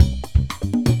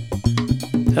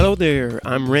Hello there,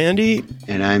 I'm Randy.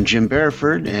 And I'm Jim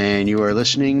Bareford, and you are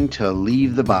listening to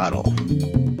Leave the Bottle.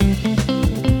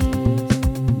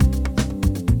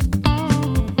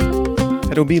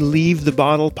 That'll be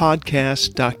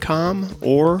leavethebottlepodcast.com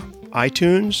or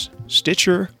iTunes,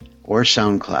 Stitcher, or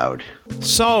SoundCloud.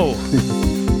 So,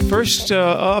 first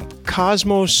up,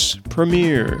 Cosmos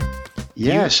premiere.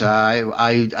 Yes,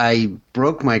 I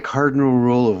broke my cardinal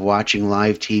rule of watching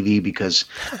live TV because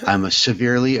I'm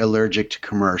severely allergic to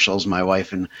commercials. My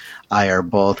wife and I are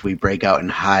both. We break out in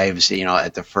hives,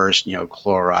 at the first,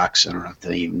 Clorox. I don't know if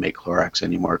they even make Clorox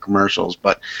anymore commercials,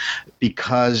 but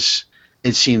because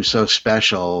it seemed so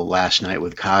special last night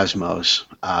with Cosmos,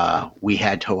 we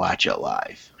had to watch it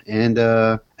live. And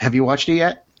have you watched it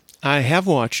yet? I have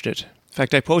watched it. In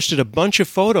fact, I posted a bunch of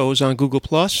photos on Google+,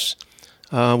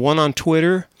 one on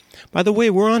Twitter. By the way,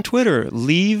 we're on Twitter.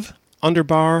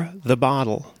 Leave_the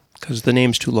bottle, because the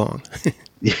name's too long.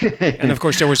 And, of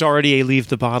course, there was already a Leave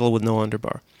the Bottle with no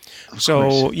underbar.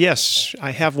 So, yes,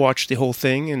 I have watched the whole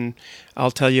thing, and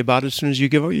I'll tell you about it as soon as you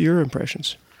give your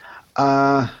impressions.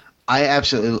 I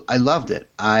loved it.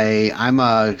 I'm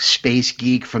a space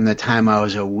geek from the time I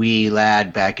was a wee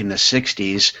lad back in the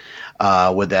 60s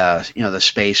with the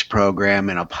space program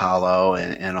and Apollo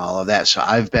and all of that. So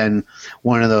I've been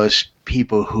one of those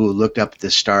people who looked up at the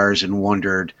stars and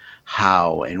wondered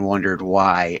how and wondered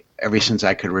why ever since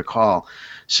I could recall.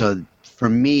 So for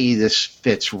me, this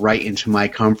fits right into my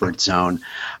comfort zone.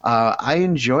 I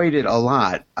enjoyed it a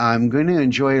lot. I'm going to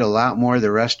enjoy it a lot more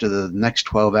the rest of the next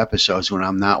 12 episodes when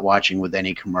I'm not watching with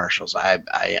any commercials.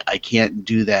 I can't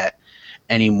do that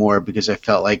anymore because I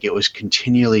felt like it was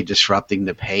continually disrupting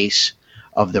the pace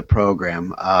of the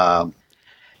program.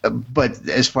 But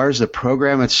as far as the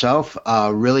program itself,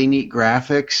 really neat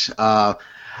graphics.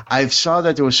 I saw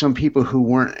that there was some people who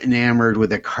weren't enamored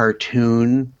with a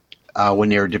cartoon when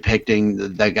they were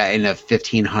depicting the guy in the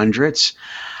 1500s.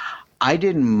 I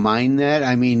didn't mind that.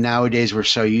 I mean, nowadays we're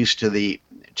so used to the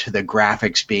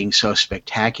graphics being so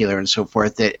spectacular and so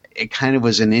forth that it kind of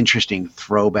was an interesting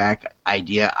throwback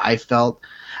idea. I felt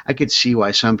I could see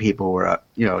why some people were,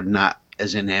 not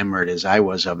as enamored as I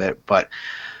was of it, but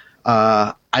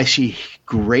I see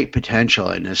great potential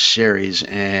in this series,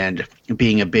 and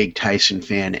being a big Tyson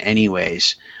fan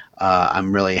anyways,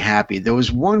 I'm really happy. There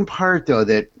was one part, though,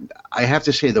 that I have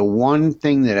to say the one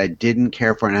thing that I didn't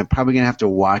care for, and I'm probably going to have to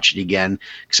watch it again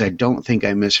because I don't think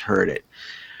I misheard it.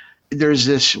 There's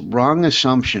this wrong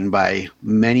assumption by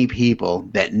many people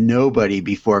that nobody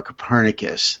before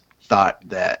Copernicus thought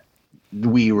that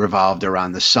we revolved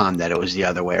around the sun, that it was the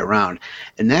other way around.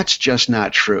 And that's just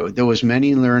not true. There was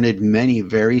many learned, many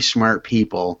very smart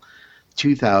people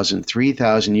 2,000,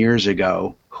 3,000 years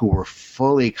ago who were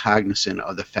fully cognizant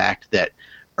of the fact that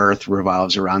Earth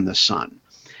revolves around the sun.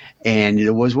 And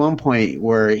there was one point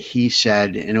where he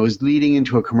said, and it was leading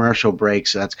into a commercial break,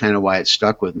 so that's kind of why it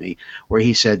stuck with me, where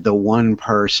he said the one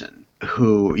person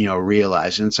who,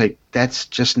 realized. And it's like, that's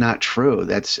just not true.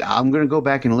 I'm going to go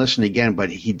back and listen again,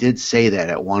 but he did say that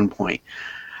at one point.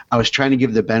 I was trying to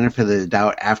give the benefit of the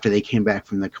doubt after they came back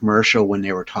from the commercial when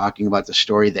they were talking about the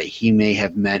story that he may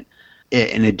have meant it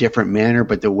in a different manner,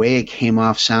 but the way it came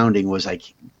off sounding was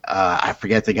like, I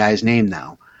forget the guy's name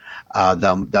now.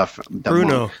 The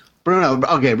Bruno. Monk. Bruno.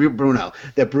 Okay, Bruno.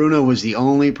 That Bruno was the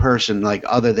only person, like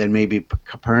other than maybe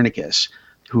Copernicus,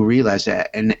 who realized that.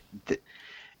 And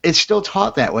it's still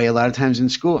taught that way a lot of times in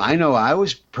school. I know I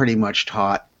was pretty much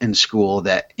taught in school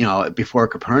that, before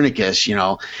Copernicus,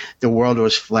 the world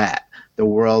was flat. The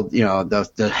world,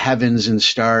 the heavens and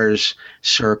stars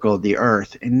circled the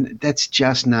earth. And that's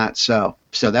just not so.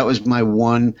 So that was my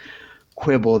one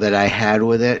quibble that I had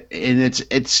with it. And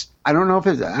I don't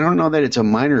know that it's a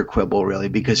minor quibble really,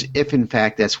 because if in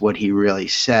fact that's what he really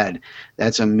said,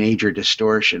 that's a major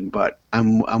distortion. But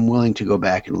I'm willing to go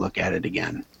back and look at it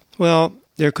again. Well,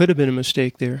 there could have been a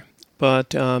mistake there.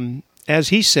 But as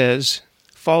he says,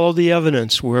 follow the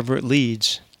evidence wherever it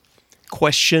leads.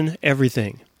 Question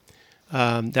everything.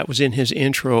 That was in his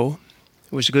intro.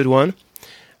 It was a good one.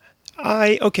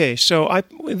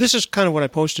 This is kind of what I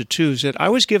posted too, is that I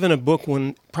was given a book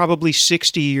probably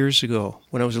 60 years ago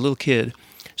when I was a little kid.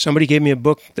 Somebody gave me a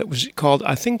book that was called,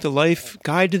 I think, The Life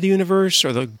Guide to the Universe,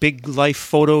 or The Big Life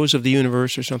Photos of the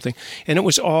Universe or something. And it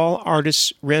was all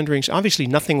artists' renderings. Obviously,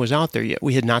 nothing was out there yet.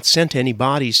 We had not sent any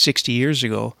bodies 60 years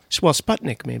ago. Well,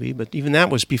 Sputnik maybe, but even that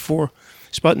was before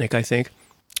Sputnik, I think.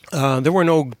 There were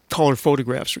no color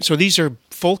photographs. So these are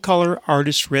full-color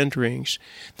artist renderings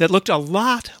that looked a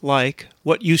lot like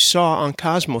what you saw on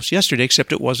Cosmos yesterday,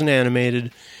 except it wasn't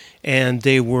animated and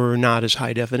they were not as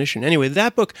high definition. Anyway,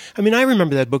 that book, I mean, I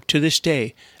remember that book to this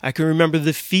day. I can remember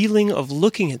the feeling of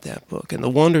looking at that book and the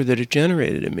wonder that it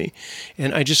generated in me.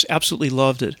 And I just absolutely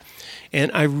loved it.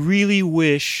 And I really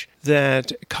wish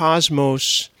that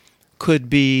Cosmos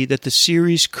that the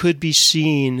series could be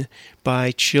seen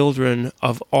by children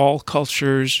of all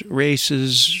cultures,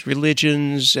 races,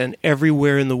 religions, and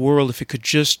everywhere in the world. If it could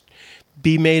just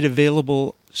be made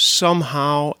available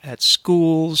somehow at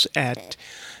schools, at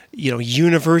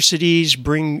universities,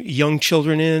 bring young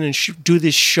children in and do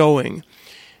this showing.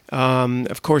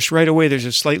 Of course, right away there's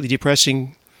a slightly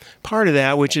depressing part of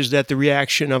that, which is that the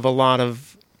reaction of a lot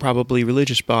of probably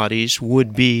religious bodies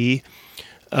would be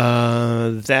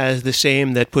that is the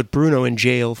same that put Bruno in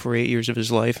jail for 8 years of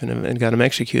his life and got him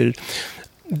executed.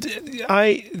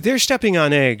 They're stepping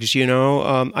on eggs,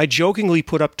 I jokingly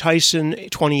put up Tyson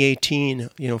 2018,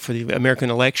 for the American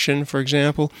election, for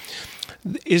example.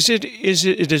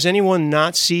 Does anyone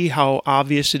not see how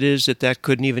obvious it is that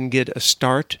couldn't even get a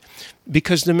start?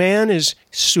 Because the man is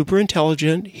super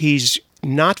intelligent. He's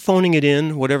not phoning it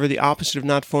in, whatever the opposite of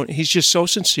not phoning. He's just so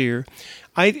sincere.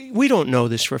 We don't know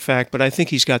this for a fact, but I think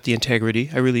he's got the integrity.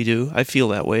 I really do. I feel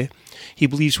that way. He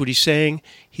believes what he's saying.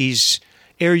 He's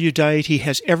erudite. He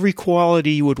has every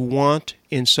quality you would want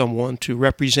in someone to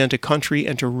represent a country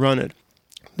and to run it.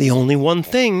 The only one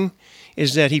thing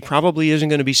is that he probably isn't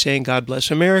going to be saying God bless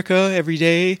America every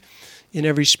day in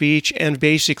every speech, and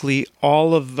basically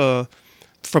all of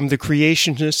from the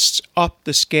creationists up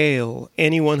the scale,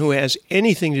 anyone who has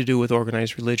anything to do with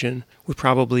organized religion would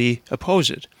probably oppose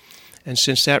it. And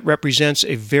since that represents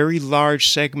a very large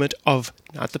segment of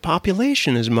not the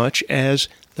population as much as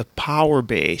the power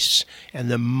base and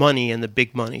the money and the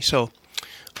big money. So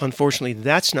unfortunately,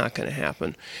 that's not going to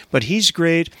happen. But he's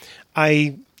great.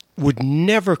 I would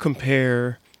never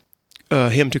compare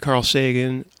him to Carl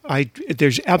Sagan.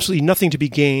 There's absolutely nothing to be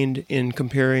gained in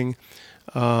comparing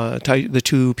the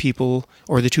two people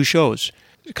or the two shows.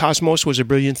 Cosmos was a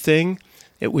brilliant thing.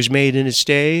 It was made in its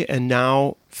day, and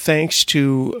now, thanks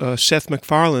to Seth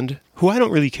MacFarlane, who I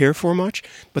don't really care for much,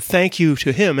 but thank you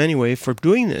to him anyway for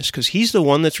doing this, because he's the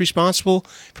one that's responsible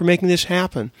for making this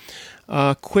happen.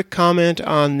 Quick comment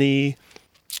on the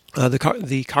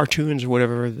cartoons or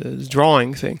whatever, the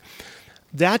drawing thing.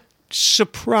 That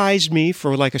surprised me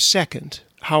for like a second.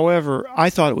 However,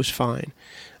 I thought it was fine.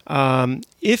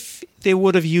 If they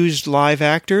would have used live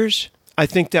actors, I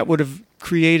think that would have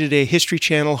created a History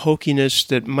Channel hokiness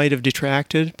that might have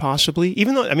detracted, possibly.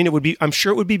 Even though, I'm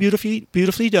sure it would be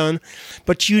beautifully done,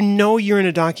 but you're in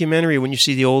a documentary when you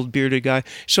see the old bearded guy.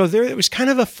 So it was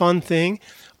kind of a fun thing.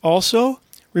 Also,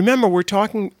 remember, we're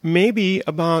talking maybe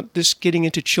about this getting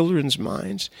into children's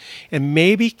minds, and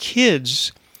maybe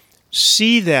kids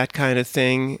see that kind of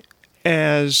thing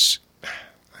as,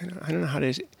 I don't know how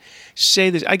to say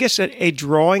this. I guess a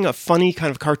drawing, a funny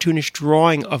kind of cartoonish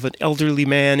drawing of an elderly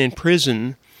man in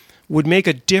prison would make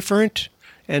a different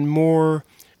and more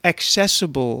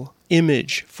accessible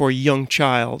image for a young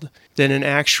child than an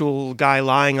actual guy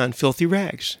lying on filthy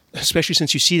rags, especially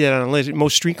since you see that on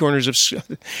most street corners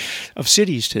of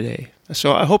cities today.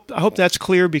 So I hope that's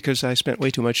clear, because I spent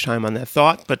way too much time on that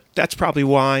thought, but that's probably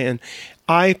why. And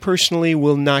I personally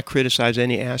will not criticize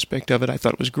any aspect of it. I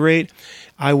thought it was great.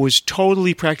 I was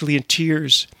practically in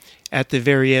tears at the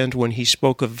very end when he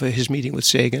spoke of his meeting with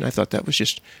Sagan. I thought that was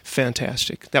just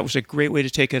fantastic. That was a great way to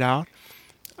take it out.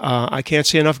 I can't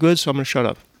say enough good, so I'm going to shut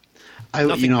up.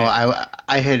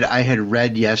 I had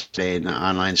read yesterday in the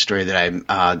online story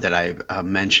that I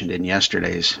mentioned in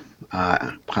yesterday's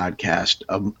podcast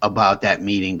about that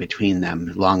meeting between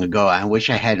them long ago. I wish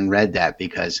I hadn't read that,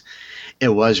 because it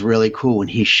was really cool when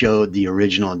he showed the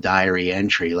original diary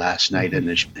entry last night in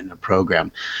the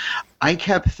program. I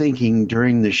kept thinking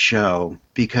during the show,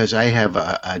 because I have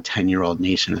a 10-year-old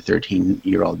niece and a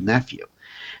 13-year-old nephew.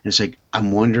 And it's like,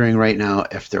 I'm wondering right now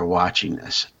if they're watching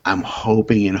this. I'm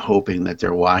hoping that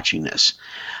they're watching this,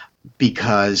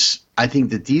 because I think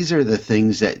that these are the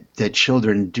things that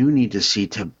children do need to see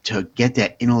to get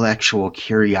that intellectual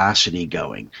curiosity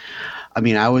going. I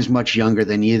mean, I was much younger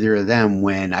than either of them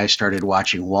when I started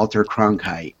watching Walter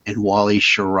Cronkite and Wally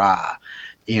Schirra.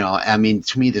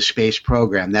 To me, the space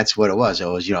program, that's what it was. It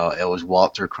was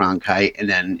Walter Cronkite, and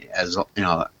then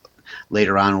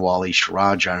later on, Wally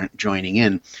Schirra joining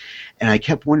in. And I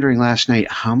kept wondering last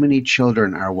night, how many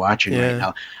children are watching right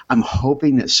now? I'm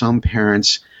hoping that some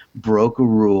parents broke a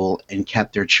rule and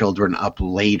kept their children up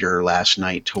later last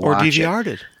night to watch it.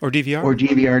 Or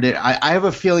DVR'd it. I have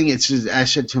a feeling I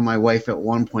said to my wife at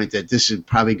one point that this is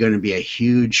probably going to be a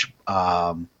huge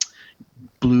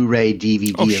Blu-ray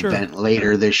DVD Oh, sure. event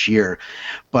later this year.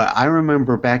 But I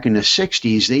remember back in the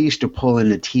 60s, they used to pull in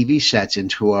the TV sets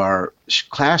into our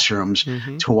classrooms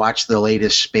to watch the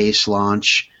latest space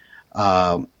launch,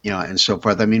 and so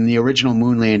forth. I mean, the original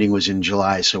moon landing was in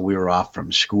July, so we were off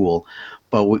from school,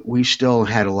 but we still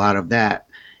had a lot of that.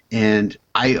 And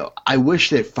I wish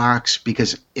that Fox,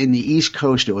 because in the East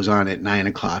Coast it was on at 9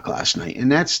 o'clock last night,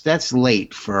 and that's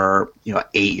late for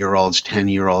 8-year-olds,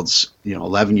 10-year-olds,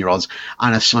 11-year-olds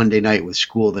on a Sunday night with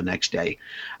school the next day.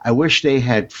 I wish they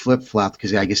had flip flopped,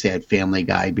 because I guess they had Family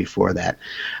Guy before that.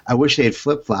 I wish they had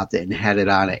flip flopped it and had it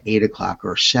on at 8 o'clock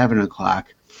or 7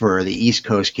 o'clock for the East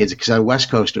Coast kids, because on West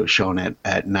Coast it was shown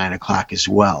at 9 o'clock as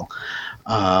well.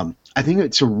 I think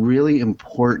it's a really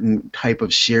important type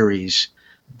of series.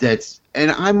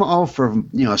 And I'm all for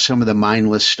some of the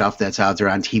mindless stuff that's out there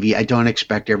on TV. I don't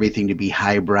expect everything to be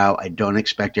highbrow. I don't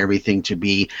expect everything to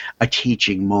be a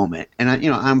teaching moment, and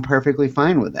I'm perfectly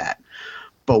fine with that.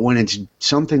 But when it's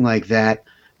something like that,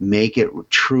 make it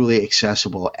truly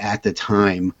accessible at the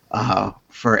time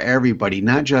for everybody,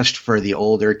 not just for the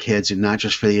older kids and not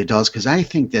just for the adults. Because I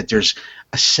think that there's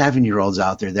 7-year-olds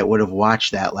out there that would have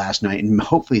watched that last night, and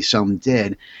hopefully some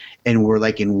did, and were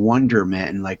like in wonderment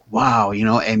and like, wow,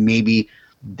 and maybe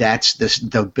that's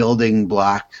the building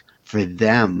block for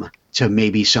them to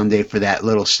maybe someday, for that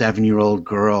little 7-year-old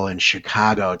girl in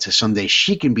Chicago, to someday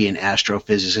she can be an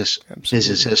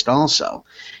physicist also,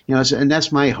 and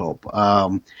that's my hope.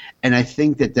 And I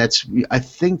think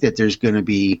that there's going to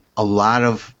be a lot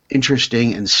of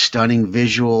interesting and stunning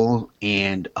visual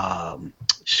and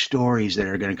stories that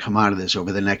are going to come out of this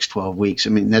over the next 12 weeks. I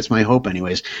mean, that's my hope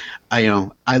anyways. I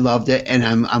loved it, and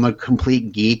I'm a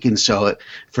complete geek. And so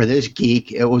for this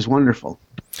geek, it was wonderful.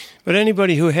 But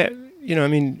anybody who had,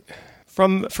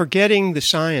 from forgetting the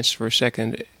science for a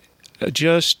second,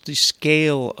 just the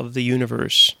scale of the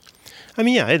universe. I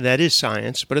mean, yeah, that is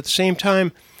science, but at the same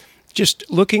time, just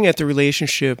looking at the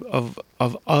relationship of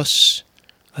us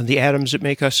and the atoms that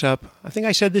make us up. I think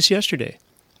I said this yesterday,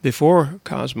 before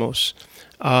Cosmos.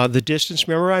 The distance,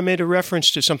 remember I made a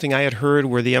reference to something I had heard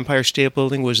where the Empire State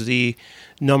Building was the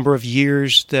number of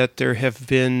years that there have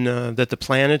been, that the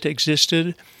planet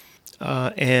existed,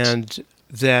 and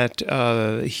that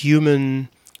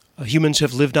humans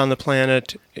have lived on the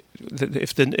planet.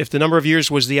 If the number of years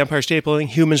was the Empire State Building,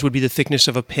 humans would be the thickness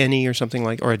of a penny or something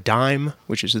or a dime,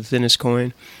 which is the thinnest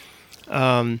coin.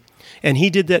 And he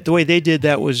did that, the way they did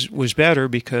that was better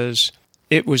because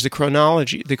it was the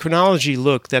chronology. The chronology,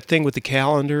 look, that thing with the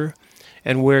calendar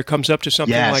and where it comes up to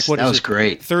something like, what that is was it?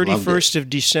 Great. 31st of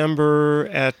December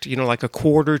at, like a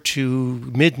quarter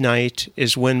to midnight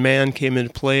is when man came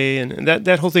into play, and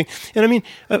that whole thing. And I mean,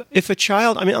 if a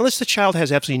child, unless the child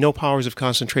has absolutely no powers of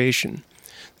concentration,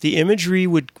 the imagery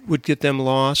would get them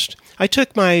lost. I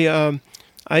took my,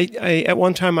 at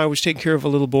one time I was taking care of a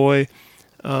little boy,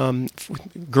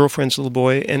 girlfriend's little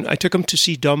boy, and I took him to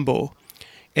see Dumbo.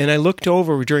 And I looked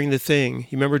over during the thing.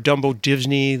 You remember Dumbo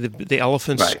Disney, the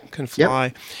elephants can fly.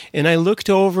 Yep. And I looked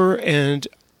over, and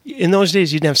in those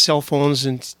days you didn't have cell phones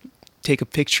and take a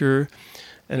picture.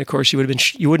 And of course you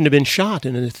wouldn't have been shot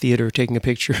in a theater taking a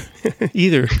picture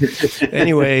either.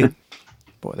 Anyway,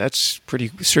 boy, that's pretty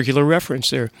circular reference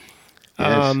there.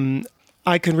 Yes.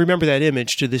 I can remember that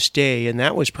image to this day, and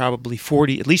that was probably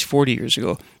at least 40 years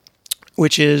ago,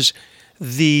 which is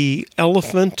the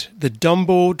elephant, the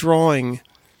Dumbo drawing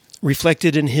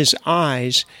reflected in his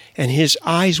eyes, and his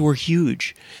eyes were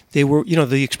huge. They were,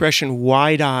 the expression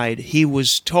wide-eyed. He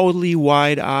was totally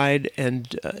wide-eyed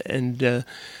and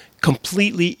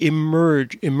completely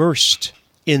immersed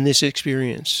in this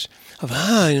experience of,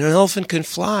 an elephant can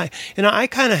fly. And I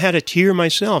kind of had a tear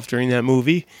myself during that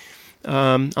movie.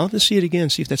 I'll have to see it again,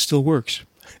 see if that still works.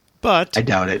 But I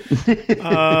doubt it.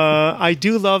 I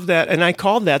do love that, and I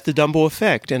called that the Dumbo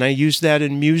effect, and I use that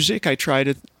in music. I try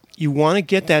to. You want to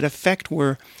get that effect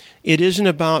where it isn't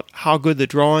about how good the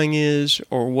drawing is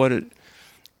or what it.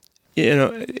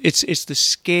 It's the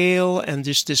scale and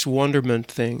just this wonderment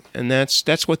thing, and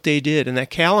that's what they did. And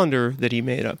that calendar that he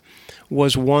made up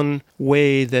was one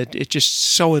way that it's just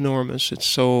so enormous. It's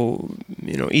so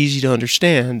easy to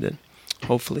understand, and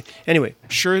hopefully, anyway,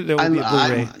 sure there will be a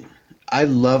Blu-ray. I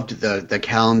loved the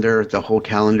calendar, the whole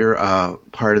calendar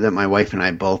part of that. My wife and I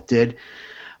both did.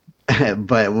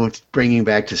 But bringing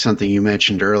back to something you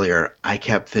mentioned earlier, I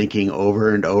kept thinking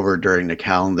over and over during the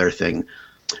calendar thing,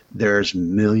 there's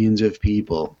millions of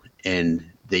people in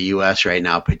the U.S. right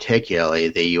now, particularly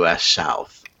the U.S.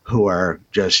 South, who are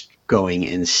just going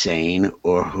insane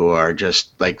or who are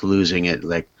just like losing it.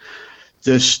 Like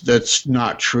That's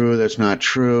not true. That's not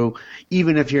true.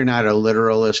 Even if you're not a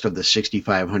literalist of the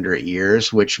 6,500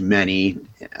 years, which many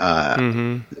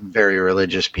very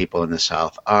religious people in the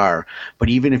South are, but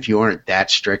even if you aren't that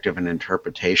strict of an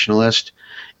interpretationalist,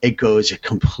 it goes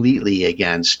completely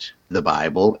against the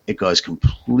Bible. It goes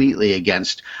completely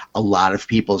against a lot of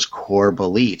people's core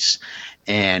beliefs.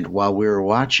 And while we were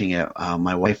watching it,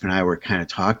 my wife and I were kind of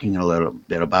talking a little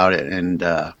bit about it, and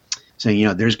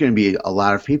saying, there's going to be a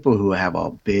lot of people who have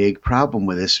a big problem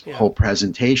with this whole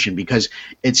presentation because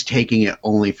it's taking it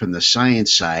only from the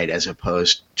science side as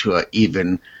opposed to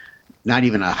not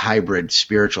even a hybrid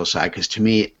spiritual side. Because to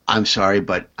me, I'm sorry,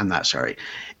 but I'm not sorry.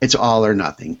 It's all or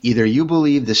nothing. Either you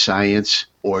believe the science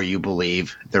or you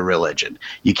believe the religion.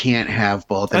 You can't have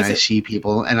both. And I see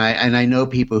people, and I know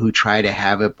people who try to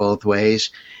have it both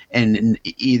ways. And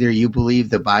either you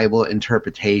believe the Bible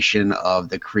interpretation of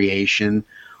the creation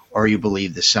or you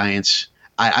believe the science.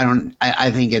 I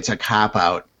think it's a cop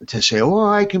out to say, oh,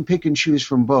 I can pick and choose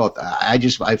from both.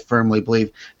 I firmly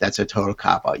believe that's a total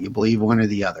cop out. You believe one or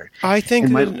the other. I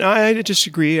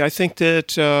disagree. I think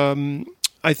that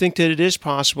it is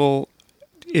possible.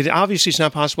 It obviously is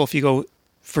not possible if you go,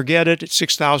 forget it. It's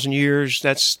 6,000 years.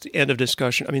 That's the end of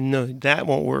discussion. I mean, no, that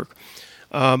won't work.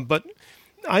 But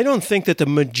I don't think that the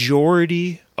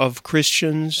majority of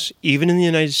Christians, even in the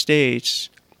United States,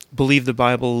 believe the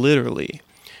Bible literally.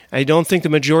 I don't think the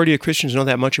majority of Christians know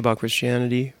that much about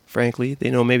Christianity, frankly.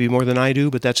 They know maybe more than I do,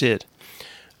 but that's it.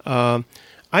 I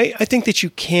think that you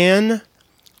can,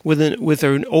 with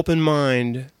an open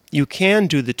mind, you can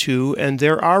do the two, and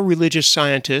there are religious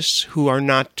scientists who are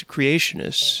not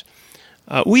creationists.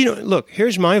 Look,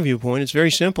 here's my viewpoint. It's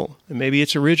very simple, and maybe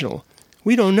it's original.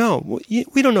 We don't know.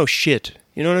 We don't know shit.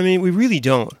 You know what I mean? We really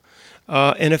don't.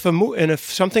 And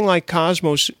if something like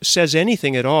Cosmos says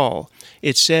anything at all,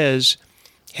 it says,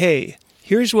 hey,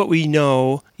 here's what we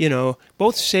know.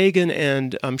 Both Sagan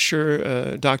and I'm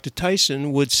sure Dr.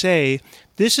 Tyson would say,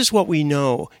 this is what we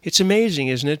know. It's amazing,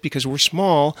 isn't it? Because we're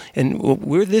small, and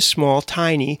we're this small,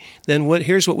 tiny, then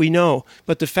here's what we know.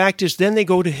 But the fact is, then they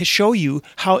go to show you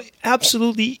how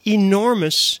absolutely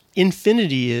enormous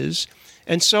infinity is.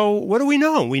 And so what do we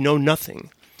know? We know nothing.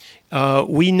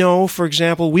 We know, for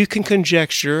example, we can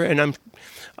conjecture, and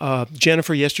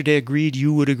Jennifer yesterday agreed,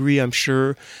 you would agree, I'm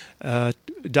sure.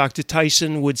 Dr.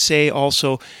 Tyson would say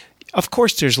also, of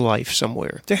course there's life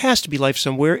somewhere. There has to be life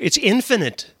somewhere. It's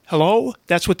infinite. Hello?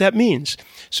 That's what that means.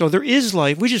 So there is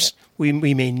life. We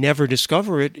may never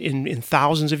discover it in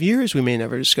thousands of years. We may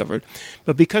never discover it.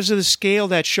 But because of the scale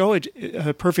that show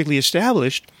it perfectly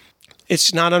established,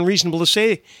 it's not unreasonable to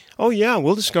say, oh yeah,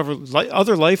 we'll discover,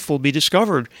 other life will be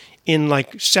discovered in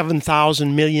like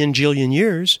 7,000 million jillion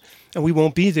years, and we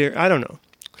won't be there. I don't know.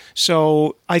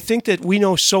 So I think that we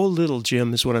know so little,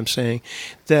 Jim, is what I'm saying,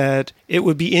 that it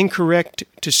would be incorrect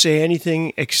to say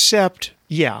anything except,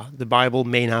 yeah, the Bible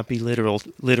may not be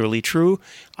literally true.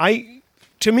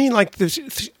 To me, like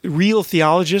the real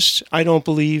theologists, I don't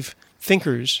believe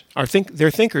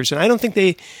they're thinkers, and I don't think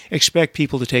they expect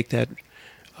people to take that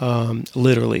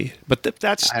literally, but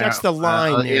that's the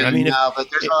line there. But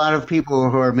there's a lot of people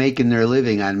who are making their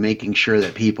living on making sure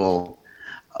that people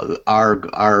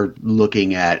are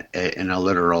looking at it in a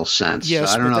literal sense. Yes,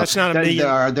 so I don't know. That's not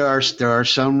there are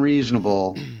some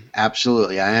reasonable.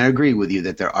 Absolutely, I agree with you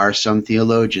that there are some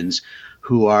theologians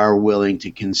who are willing to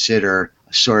consider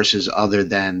sources other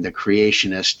than the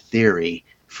creationist theory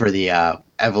for the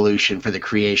evolution, for the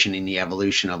creation and the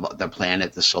evolution of the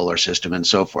planet, the solar system, and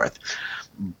so forth.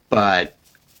 But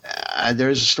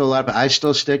there's still a lot. But I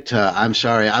still stick to. I'm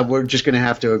sorry. We're just going to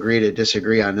have to agree to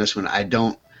disagree on this one. I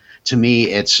don't. To me,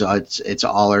 it's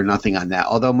all or nothing on that.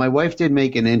 Although my wife did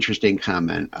make an interesting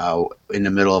comment in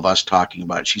the middle of us talking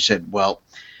about it. She said, "Well,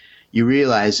 you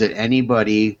realize that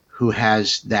anybody who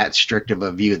has that strict of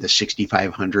a view, the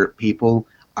 6,500 people,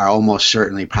 are almost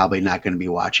certainly probably not going to be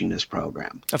watching this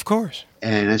program." Of course.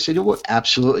 And I said, well,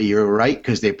 absolutely, you're right,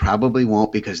 because they probably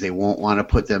won't, because they won't want to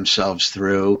put themselves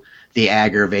through the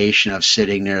aggravation of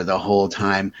sitting there the whole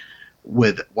time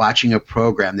with watching a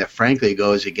program that frankly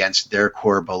goes against their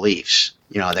core beliefs.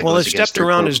 It stepped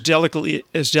around as delicately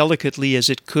as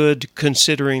it could,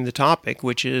 considering the topic,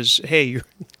 which is, hey, you're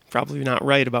probably not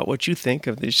right about what you think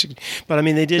of this. But I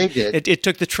mean, they did. It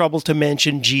took the trouble to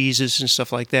mention Jesus and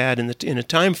stuff like that in a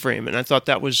time frame, and I thought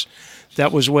that was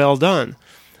well done.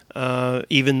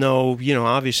 Even though,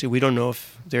 obviously we don't know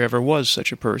if there ever was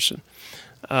such a person,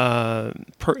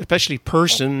 especially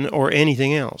person or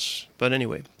anything else. But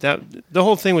anyway, the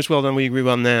whole thing was well done. We agree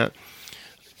on that.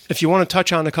 If you want to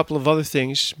touch on a couple of other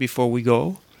things before we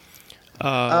go,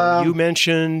 You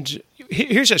mentioned,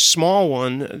 here's a small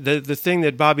one, the thing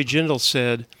that Bobby Jindal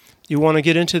said. You want to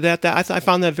get into that? I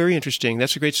found that very interesting.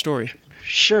 That's a great story.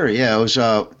 Sure. Yeah,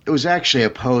 it was actually a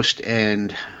post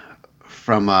and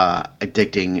from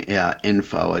Addicting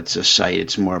Info. It's a site.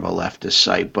 It's more of a leftist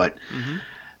site, but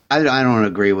I don't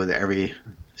agree with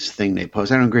everything they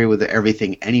post. I don't agree with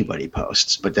everything anybody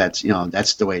posts, but that's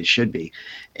the way it should be.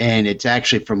 And it's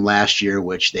actually from last year,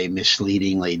 which they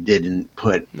misleadingly didn't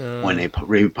put when they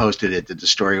reposted it, that the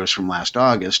story was from last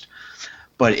August.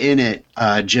 But in it,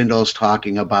 Jindal's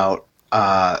talking about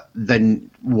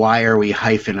why are we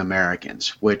hyphen Americans,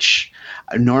 which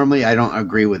normally I don't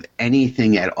agree with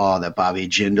anything at all that Bobby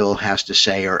Jindal has to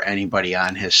say or anybody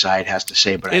on his side has to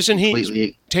say. But isn't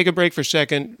he? Take a break for a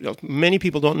second. Many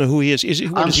people don't know who he is. Is he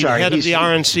head of the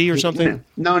RNC or something?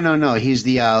 No. He's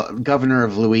the governor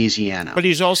of Louisiana. But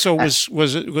he's also was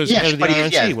head of the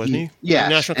RNC, wasn't he?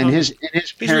 Yes, and his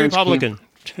parents he's a Republican.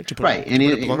 And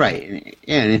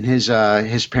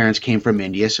his parents came from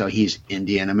India, so he's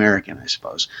Indian American, I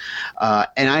suppose.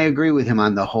 And I agree with him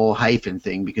on the whole hyphen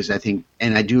thing because I think,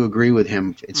 and I do agree with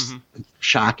him. It's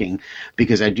shocking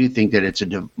because I do think that it's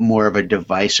more of a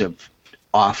divisive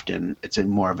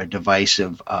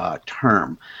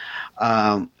term.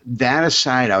 That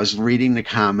aside, I was reading the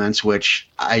comments, which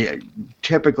I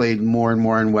typically more and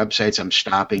more on websites, I'm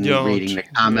stopping and reading the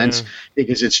comments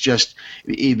because it's just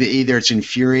either it's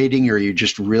infuriating or you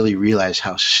just really realize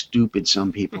how stupid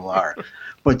some people are.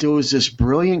 But there was this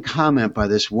brilliant comment by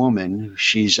this woman.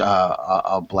 She's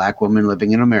a black woman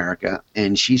living in America,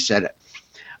 and she said,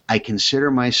 I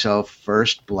consider myself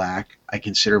first black, I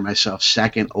consider myself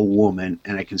second a woman,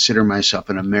 and I consider myself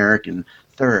an American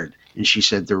third. And she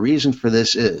said, the reason for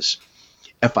this is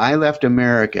if I left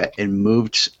America and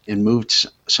moved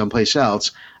someplace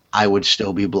else, I would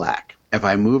still be black. If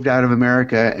I moved out of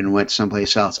America and went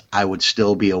someplace else, I would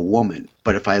still be a woman.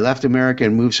 But if I left America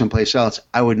and moved someplace else,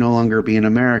 I would no longer be an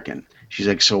American. She's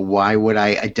like, so why would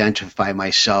I identify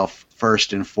myself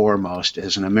first and foremost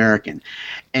as an American?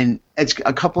 And it's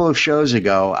a couple of shows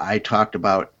ago, I talked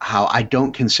about how I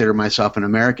don't consider myself an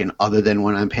American other than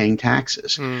when I'm paying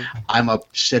taxes. I'm a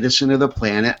citizen of the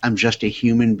planet. I'm just a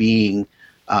human being.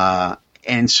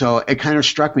 And so it kind of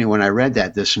struck me when I read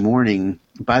that this morning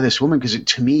by this woman, because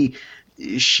to me,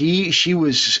 she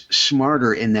was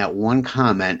smarter in that one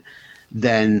comment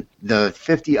than the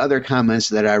 50 other comments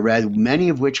that I read, many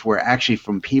of which were actually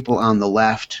from people on the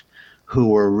left who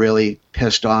were really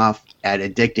pissed off at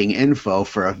Addicting Info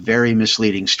for a very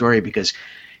misleading story, because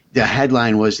the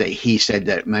headline was that he said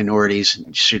that minorities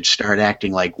should start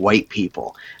acting like white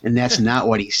people. And that's not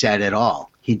what he said at all.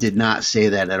 He did not say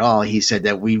that at all. He said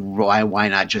that why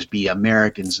not just be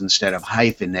Americans instead of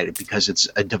hyphenated, because it's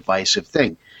a divisive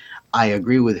thing. I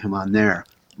agree with him on there.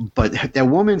 But that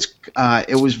woman's,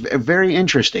 it was very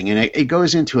interesting, and it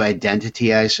goes into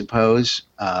identity, I suppose.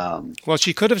 Well,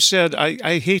 she could have said,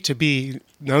 I hate to be,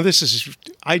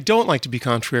 I don't like to be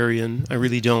contrarian, I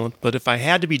really don't, but if I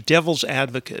had to be devil's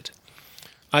advocate,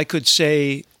 I could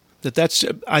say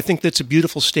I think that's a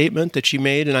beautiful statement that she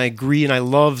made, and I agree, and I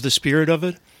love the spirit of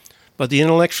it, but the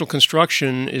intellectual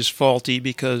construction is faulty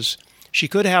because she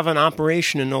could have an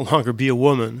operation and no longer be a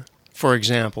woman, for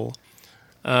example.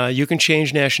 You can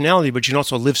change nationality, but you can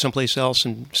also live someplace else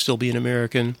and still be an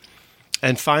American.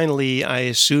 And finally, I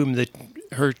assume that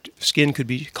her skin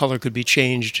color could be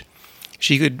changed.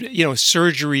 She could,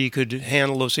 surgery could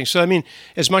handle those things. So, I mean,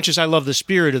 as much as I love the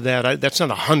spirit of that, that's not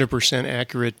 100%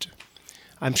 accurate.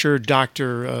 I'm sure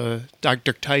Dr.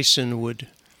 Tyson would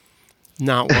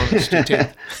not want us to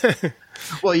take.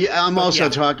 Well, yeah, I'm also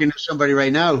talking to somebody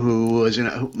right now who was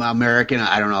an American.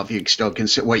 I don't know if you still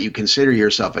consider what you consider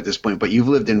yourself at this point, but you've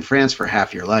lived in France for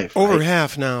half your life. Over right?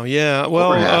 half now, yeah.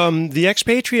 Well, the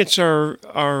expatriates are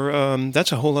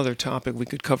that's a whole other topic we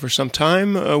could cover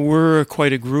sometime. We're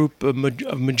quite a group, a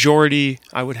majority,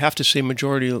 I would have to say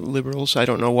majority liberals. I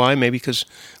don't know why, maybe because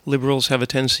liberals have a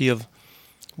tendency of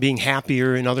being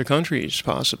happier in other countries,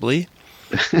 possibly.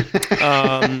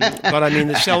 But I mean,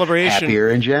 the celebration happier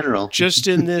in general. just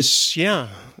in this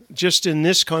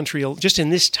country, just in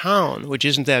this town, which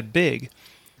isn't that big,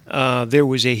 there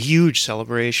was a huge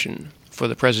celebration for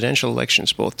the presidential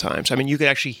elections both times. I mean, you could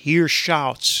actually hear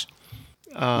shouts.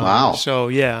 Wow! So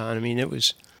yeah, I mean, it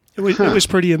was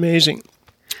pretty amazing.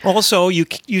 Also, you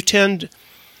tend,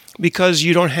 because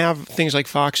you don't have things like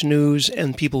Fox News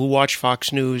and people who watch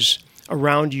Fox News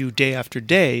around you day after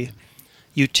day,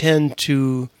 you tend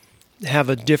to have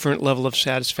a different level of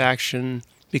satisfaction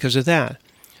because of that.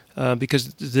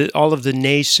 Because all of the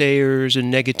naysayers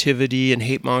and negativity and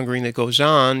hate-mongering that goes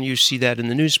on, you see that in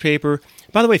the newspaper.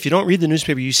 By the way, if you don't read the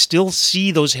newspaper, you still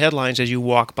see those headlines as you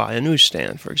walk by a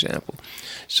newsstand, for example.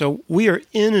 So we are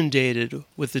inundated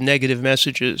with the negative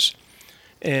messages.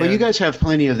 And well, you guys have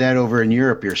plenty of that over in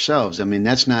Europe yourselves. I mean,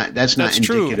 that's not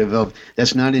indicative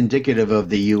true. of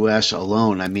the U.S.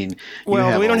 alone. I mean,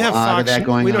 well, we don't have Fox. Of that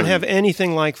going we don't on. have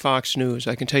anything like Fox News.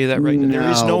 I can tell you that right now.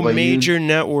 There is no major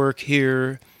network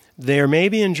here. There may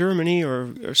be in Germany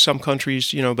or some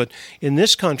countries, but in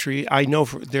this country, I know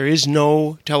there is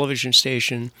no television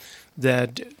station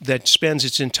that spends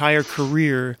its entire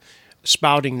career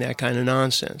spouting that kind of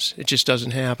nonsense. It just doesn't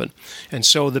happen. And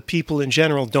so the people in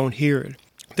general don't hear it.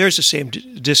 There's the same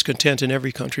discontent in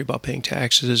every country about paying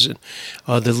taxes and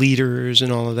the leaders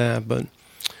and all of that, but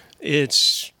the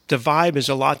vibe is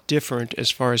a lot different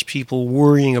as far as people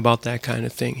worrying about that kind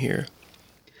of thing here.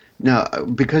 Now,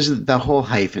 because of the whole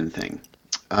hyphen thing,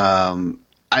 I've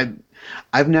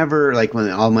never, like, when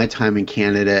all my time in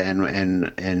Canada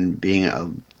and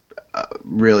being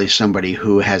really somebody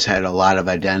who has had a lot of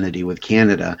identity with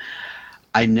Canada,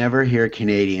 I never hear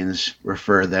Canadians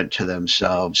refer that to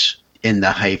themselves in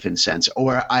the hyphen sense,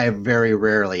 or I very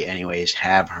rarely, anyways,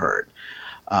 have heard.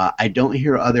 I don't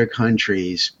hear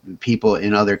people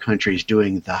in other countries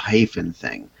doing the hyphen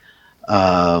thing.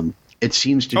 It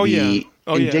seems to be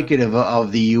indicative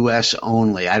of the U.S.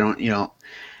 only. I don't,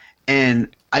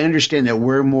 and I understand that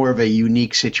we're more of a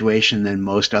unique situation than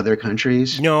most other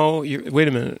countries. No, wait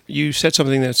a minute. You said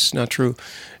something that's not true.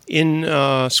 In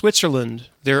Switzerland,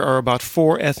 there are about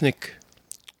 4 ethnic.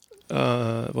 There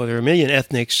are 1 million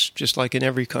ethnics, just like in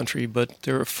every country, but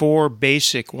there are 4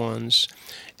 basic ones,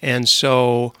 and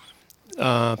so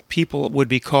people would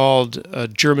be called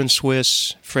German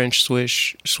Swiss, French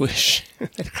Swiss.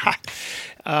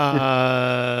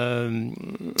 I'm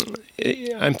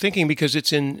thinking because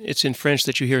it's in French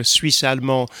that you hear Suisse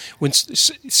Allemand. When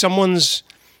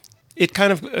it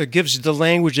kind of gives the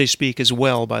language they speak as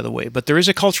well, by the way. But there is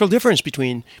a cultural difference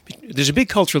there's a big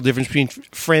cultural difference between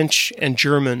French and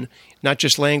German, not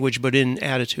just language, but in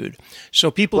attitude.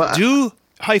 So people do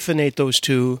hyphenate those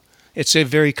two. It's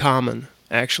very common,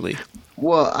 actually.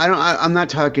 Well, I'm not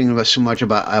talking about so much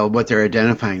about what they're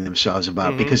identifying themselves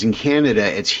about, because in Canada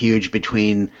it's huge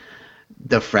between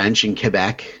the French in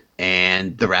Quebec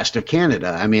and the rest of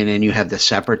Canada. I mean, and you have the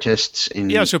separatists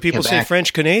in so people Quebec. say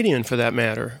French Canadian for that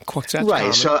matter. That's right.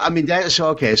 common. So I mean,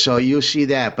 okay. So you see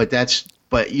that, but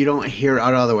you don't hear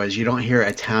otherwise. You don't hear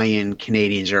Italian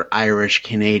Canadians or Irish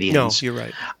Canadians. No, you're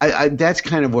right. That's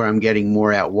kind of where I'm getting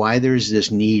more at. Why there's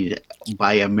this need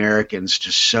by Americans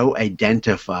to so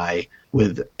identify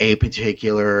with a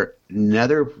particular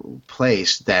another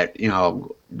place that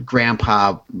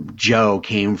Grandpa Joe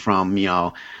came from,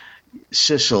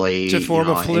 Sicily, it's a form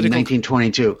of in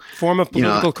 1922. Form of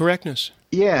political correctness.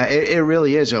 Yeah, it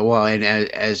really is. Well, and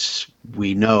as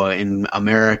we know in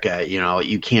America,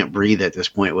 you can't breathe at this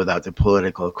point without the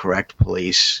political correct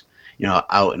police,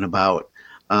 out and about.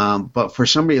 But for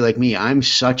somebody like me, I'm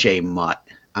such a mutt.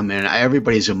 I mean,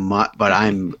 everybody's a mutt, but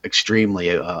I'm extremely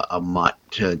a mutt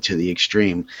to the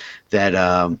extreme that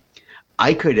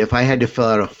I could, if I had to fill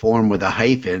out a form with the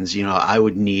hyphens, I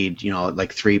would need,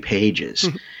 like 3 pages.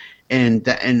 And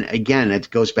again, it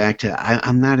goes back to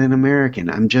I'm not an American.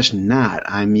 I'm just not.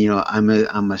 I'm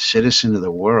a citizen of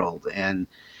the world. And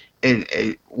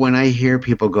when I hear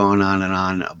people going on and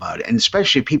on about it, and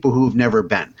especially people who've never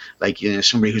been, like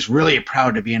somebody who's really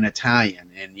proud to be an Italian,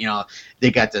 and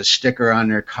they got the sticker on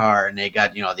their car, and they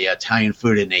got the Italian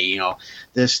food, and they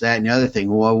this, that, and the other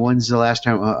thing. Well, when's the last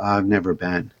time? I've never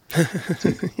been.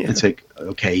 It's like,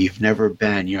 okay, you've never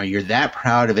been. You're that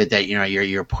proud of it that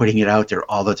you're putting it out there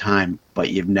all the time, but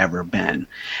you've never been.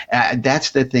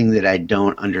 That's the thing that I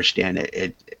don't understand.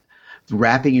 It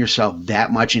wrapping yourself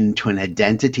that much into an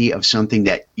identity of something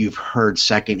that you've heard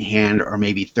secondhand or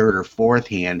maybe third or fourth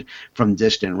hand from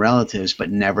distant relatives, but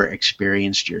never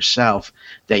experienced yourself,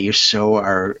 that you're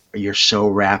so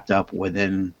wrapped up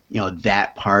within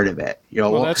that part of it.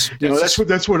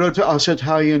 That's what us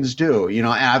Italians do.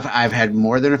 I've had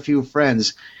more than a few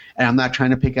friends, and I'm not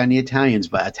trying to pick on the Italians,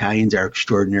 but Italians are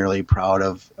extraordinarily proud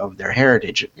of their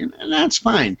heritage, and that's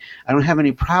fine. I don't have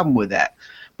any problem with that.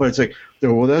 But it's like,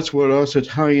 well, that's what us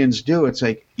Italians do. It's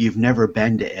like, you've never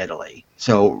been to Italy.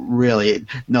 So really,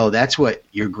 no, that's what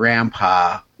your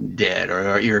grandpa did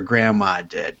or your grandma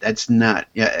did. That's not,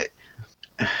 I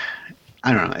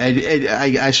don't know.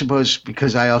 I suppose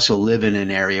because I also live in an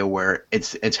area where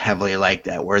it's heavily like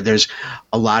that, where there's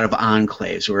a lot of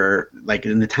enclaves, where, like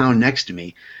in the town next to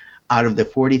me, out of the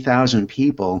 40,000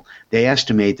 people, they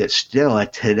estimate that still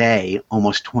today,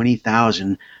 almost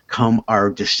 20,000 are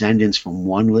descendants from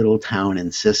one little town in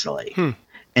Sicily.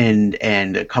 and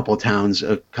a couple towns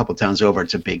over,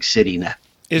 it's a big city now.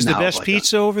 Is the Now, best like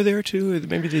pizza over there too?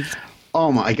 Maybe they.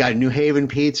 oh my God, New Haven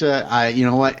pizza. You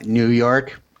know what? New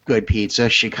York, good pizza.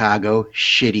 Chicago,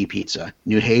 shitty pizza.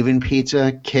 New Haven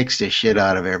pizza kicks the shit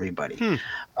out of everybody.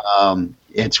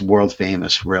 It's world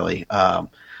famous, really.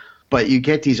 But you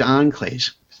get these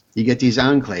enclaves.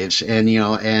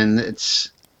 And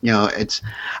it's.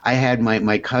 I had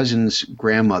my cousin's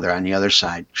grandmother on the other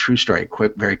side. True story.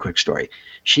 Very quick story.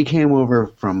 She came over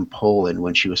from Poland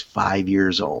when she was 5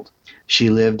 years old. She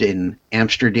lived in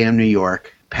Amsterdam, New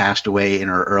York. Passed away in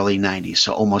her early 90s.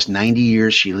 So almost 90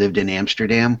 years she lived in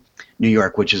Amsterdam, New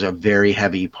York, which is a very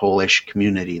heavy Polish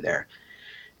community there.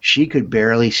 She could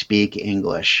barely speak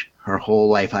English her whole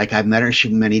life. Like, I've met her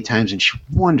many times, and she's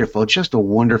wonderful, just a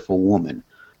wonderful woman.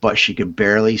 But she could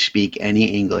barely speak any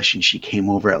English, and she came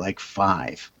over at like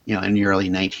 5, in the early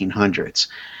 1900s.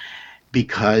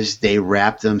 Because they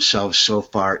wrapped themselves so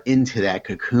far into that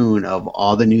cocoon of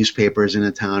all the newspapers in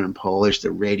the town in Polish,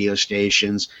 the radio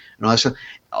stations, and also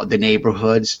the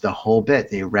neighborhoods, the whole bit.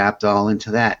 They wrapped all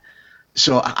into that.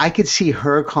 So I could see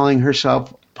her calling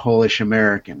herself Polish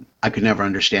American. I could never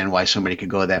understand why somebody could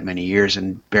go that many years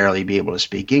and barely be able to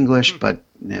speak English, but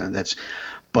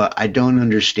But I don't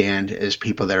understand is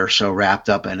people that are so wrapped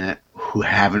up in it who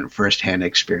haven't firsthand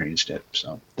experienced it.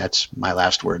 So that's my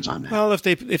last words on that. Well,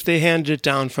 if they handed it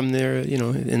down from their,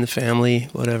 in the family,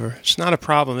 whatever, it's not a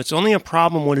problem. It's only a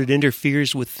problem when it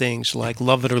interferes with things like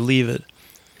love it or leave it.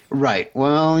 Right.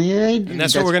 Well, yeah. And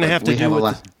that's what we're going to have to do.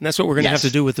 And that's what we're going to have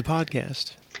to do with the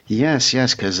podcast. Yes,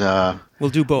 because we'll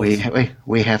do both.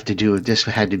 We have to do this.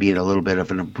 Had to be in a little bit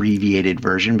of an abbreviated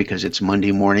version because it's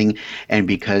Monday morning, and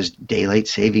because daylight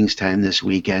savings time this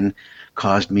weekend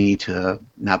caused me to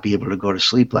not be able to go to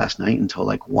sleep last night until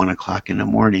like 1 o'clock in the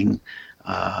morning,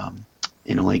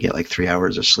 and only get like 3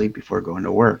 hours of sleep before going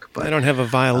to work. But I don't have a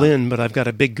violin, but I've got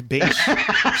a big bass,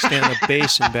 stand-up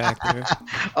bass in back there.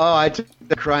 Oh, I took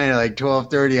the crying at like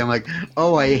 12:30. I'm like,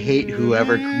 oh, I hate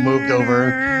whoever moved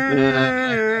over.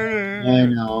 I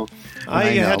know. I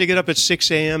had to get up at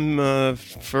 6 a.m.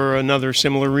 For another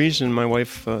similar reason. My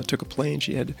wife took a plane.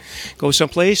 She had to go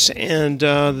someplace, and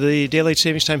the daylight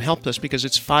savings time helped us because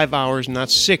it's 5 hours, not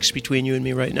 6, between you and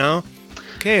me right now.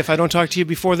 Okay, if I don't talk to you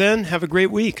before then, have a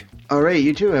great week. All right,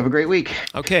 you too. Have a great week.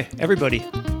 Okay, everybody.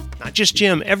 Not just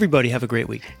Jim. Everybody have a great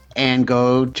week. And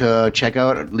go to check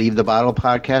out Leave the Bottle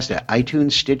Podcast at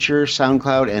iTunes, Stitcher,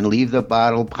 SoundCloud, and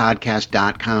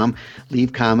leavethebottlepodcast.com.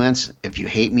 Leave comments. If you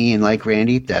hate me and like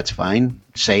Randy, that's fine.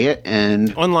 Say it.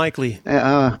 And unlikely.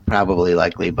 Probably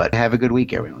likely, but have a good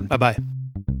week, everyone. Bye-bye.